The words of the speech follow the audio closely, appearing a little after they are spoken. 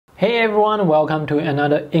Hey everyone, welcome to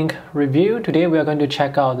another ink review. Today we are going to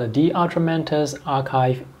check out the Atramentis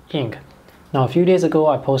Archive ink. Now a few days ago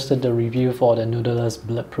I posted the review for the Noodler's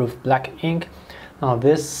Bulletproof Black ink. Now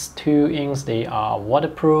these two inks, they are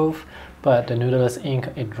waterproof, but the Noodler's ink,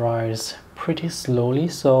 it dries pretty slowly,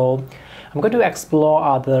 so I'm going to explore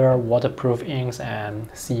other waterproof inks and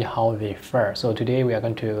see how they fare. So today we are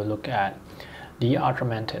going to look at the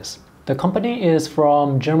Atramentis. The company is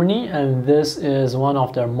from Germany, and this is one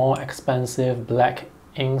of the more expensive black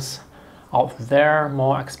inks out there,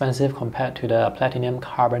 more expensive compared to the platinum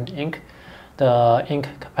carbon ink. The ink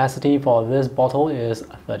capacity for this bottle is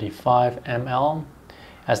 35 ml.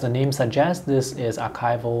 As the name suggests, this is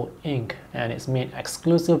archival ink and it's made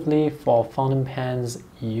exclusively for fountain pens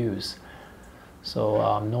use.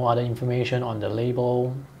 So no other information on the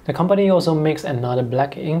label. The company also makes another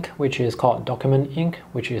black ink, which is called document ink,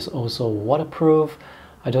 which is also waterproof.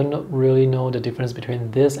 I don't really know the difference between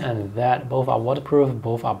this and that. Both are waterproof,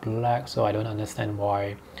 both are black, so I don't understand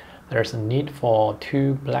why there's a need for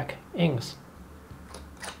two black inks.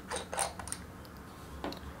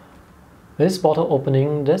 This bottle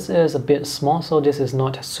opening, this is a bit small, so this is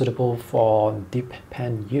not suitable for dip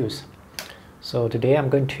pen use. So today I'm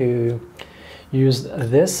going to use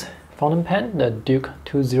this fountain pen, the Duke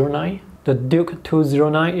 209. The Duke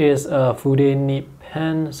 209 is a full-day nib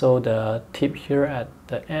pen, so the tip here at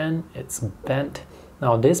the end, it's bent.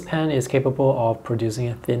 Now this pen is capable of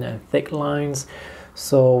producing thin and thick lines,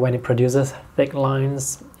 so when it produces thick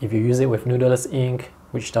lines, if you use it with Noodler's ink,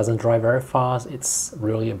 which doesn't dry very fast, it's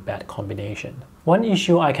really a bad combination. One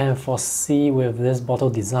issue I can foresee with this bottle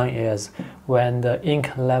design is when the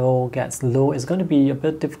ink level gets low, it's going to be a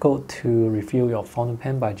bit difficult to refill your fountain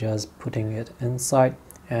pen by just putting it inside.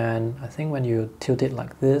 And I think when you tilt it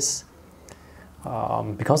like this,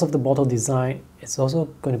 because of the bottle design, it's also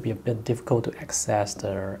going to be a bit difficult to access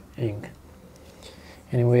the ink.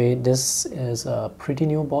 Anyway, this is a pretty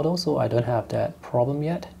new bottle, so I don't have that problem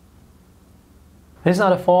yet. These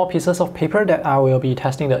are the 4 pieces of paper that I will be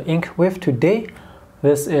testing the ink with today.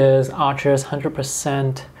 This is Archer's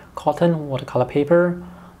 100% cotton watercolor paper,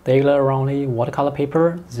 Daler Rowney watercolor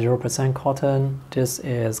paper, 0% cotton. This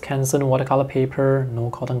is Canson watercolor paper,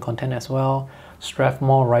 no cotton content as well.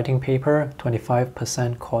 Strathmore writing paper,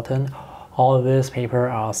 25% cotton. All of this paper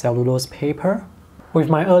are cellulose paper. With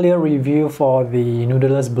my earlier review for the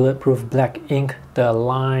Noodler's Bulletproof Black ink, the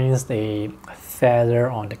lines, they feather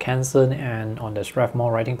on the Canson and on the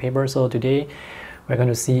Strathmore writing paper. So today we're going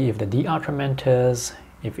to see if the Atramentis,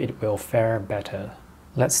 if it will fare better.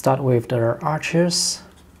 Let's start with the arches.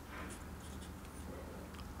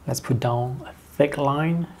 Let's put down a thick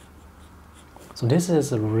line. So this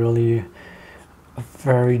is a really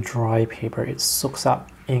very dry paper. It soaks up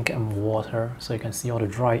ink and water, so you can see all the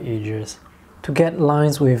dry edges. To get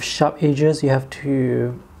lines with sharp edges, you have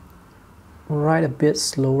to write a bit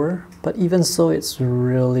slower, but even so, it's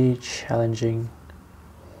really challenging.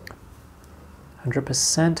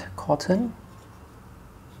 100% cotton.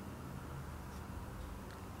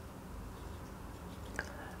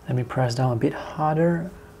 Let me press down a bit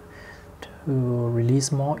harder to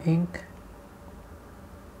release more ink.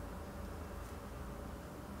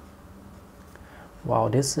 Wow,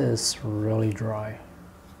 this is really dry.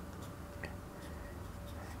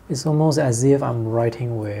 It's almost as if I'm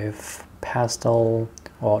writing with pastel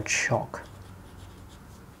or chalk.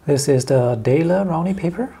 This is the Daler Rowney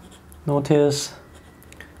paper. Notice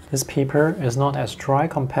this paper is not as dry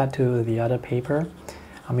compared to the other paper.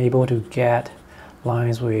 I'm able to get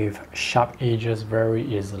lines with sharp edges very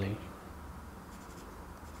easily.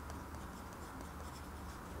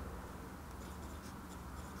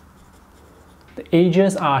 The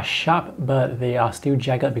edges are sharp, but they are still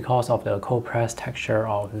jagged because of the cold press texture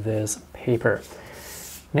of this paper.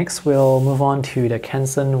 Next, we'll move on to the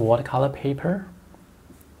Canson watercolor paper.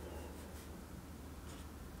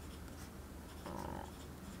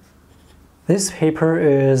 This paper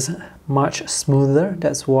is much smoother,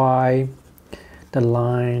 that's why the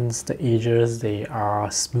lines, the edges, they are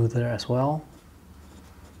smoother as well.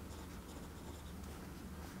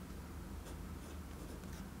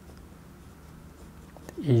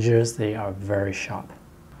 The edges, they are very sharp.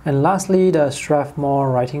 And lastly, the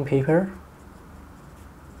Strathmore writing paper.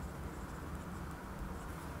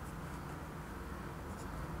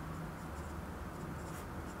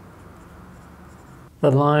 The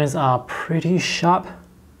lines are pretty sharp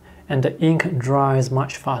and the ink dries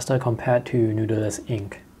much faster compared to Noodler's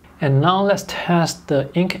ink. And now let's test the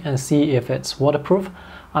ink and see if it's waterproof.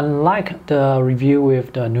 Unlike the review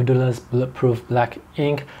with the Noodler's Bulletproof Black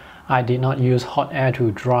ink, I did not use hot air to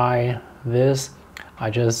dry this. I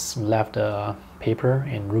just left the paper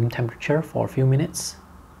in room temperature for a few minutes.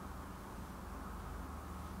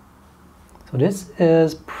 So this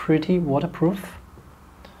is pretty waterproof.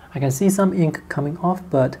 I can see some ink coming off,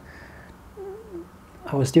 but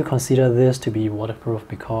I would still consider this to be waterproof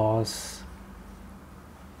because,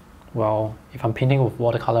 well, if I'm painting with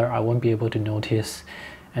watercolor, I won't be able to notice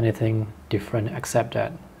anything different except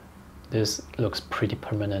that this looks pretty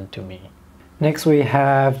permanent to me. Next we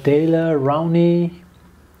have Daler Rowney.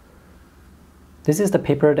 This is the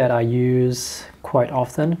paper that I use quite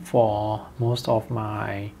often for most of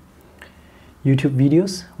my YouTube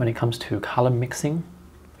videos when it comes to color mixing,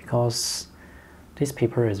 because this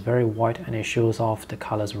paper is very white and it shows off the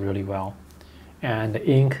colors really well. And the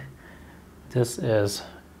ink, this is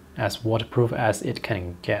as waterproof as it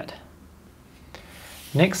can get.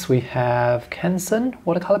 Next we have Canson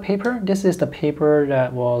watercolor paper. This is the paper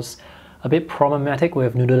that was a bit problematic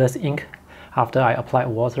with nudulous ink. After I applied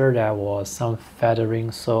water, there was some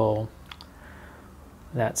feathering, so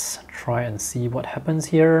let's try and see what happens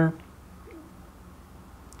here.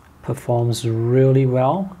 Performs really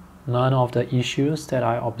well. None of the issues that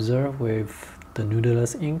I observed with the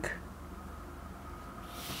nudulous ink.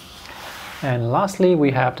 And lastly,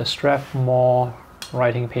 we have the Strathmore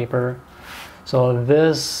writing paper. So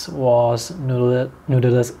this was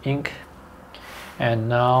nudulous ink. And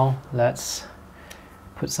now let's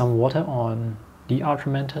put some water on the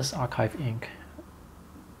Atramentis archive ink.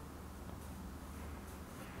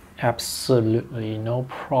 Absolutely no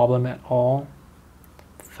problem at all.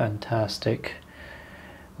 Fantastic.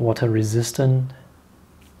 Water resistant.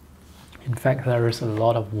 In fact, there is a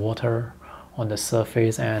lot of water on the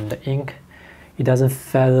surface, and the ink, it doesn't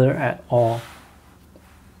feather at all.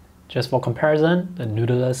 Just for comparison, the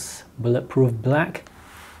nudulous bulletproof black,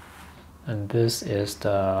 and this is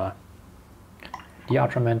the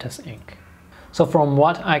Atramentis ink. So from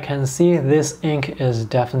what I can see, this ink is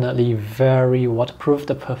definitely very waterproof.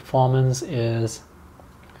 The performance is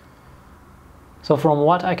So from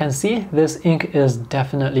what I can see, this ink is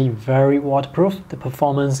definitely very waterproof. The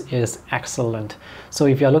performance is excellent. So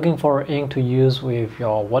if you're looking for ink to use with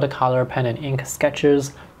your watercolor pen and ink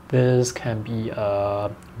sketches, this can be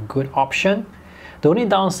a good option. The only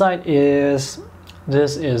downside is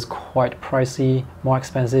this is quite pricey, more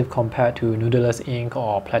expensive compared to nudulous ink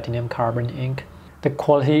or platinum carbon ink. The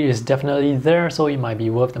quality is definitely there, so it might be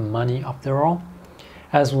worth the money after all.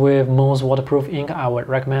 As with most waterproof ink, I would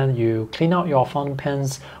recommend you clean out your fountain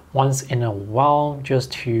pens once in a while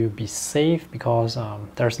just to be safe, because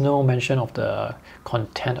there's no mention of the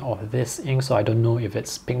content of this ink, so I don't know if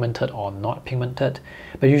it's pigmented or not pigmented.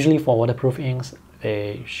 But usually for waterproof inks,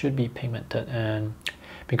 they should be pigmented, and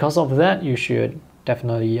because of that, you should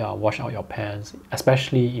definitely wash out your pens,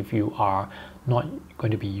 especially if you are not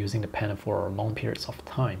going to be using the pen for long periods of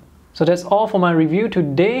time. So that's all for my review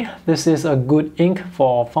today. This is a good ink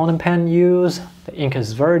for fountain pen use. The ink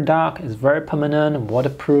is very dark, it's very permanent,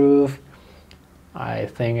 waterproof. I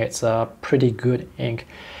think it's a pretty good ink.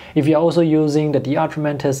 If you're also using the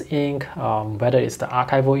Atramentis ink, whether it's the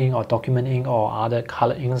archival ink or document ink or other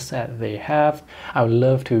color inks that they have, I would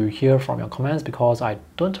love to hear from your comments, because I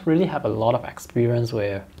don't really have a lot of experience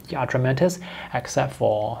with the Atramentis except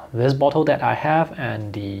for this bottle that I have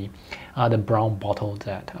and the brown bottle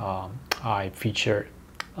that I featured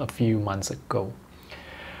a few months ago.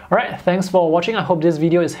 Alright, thanks for watching. I hope this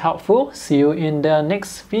video is helpful. See you in the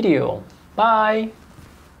next video. Bye!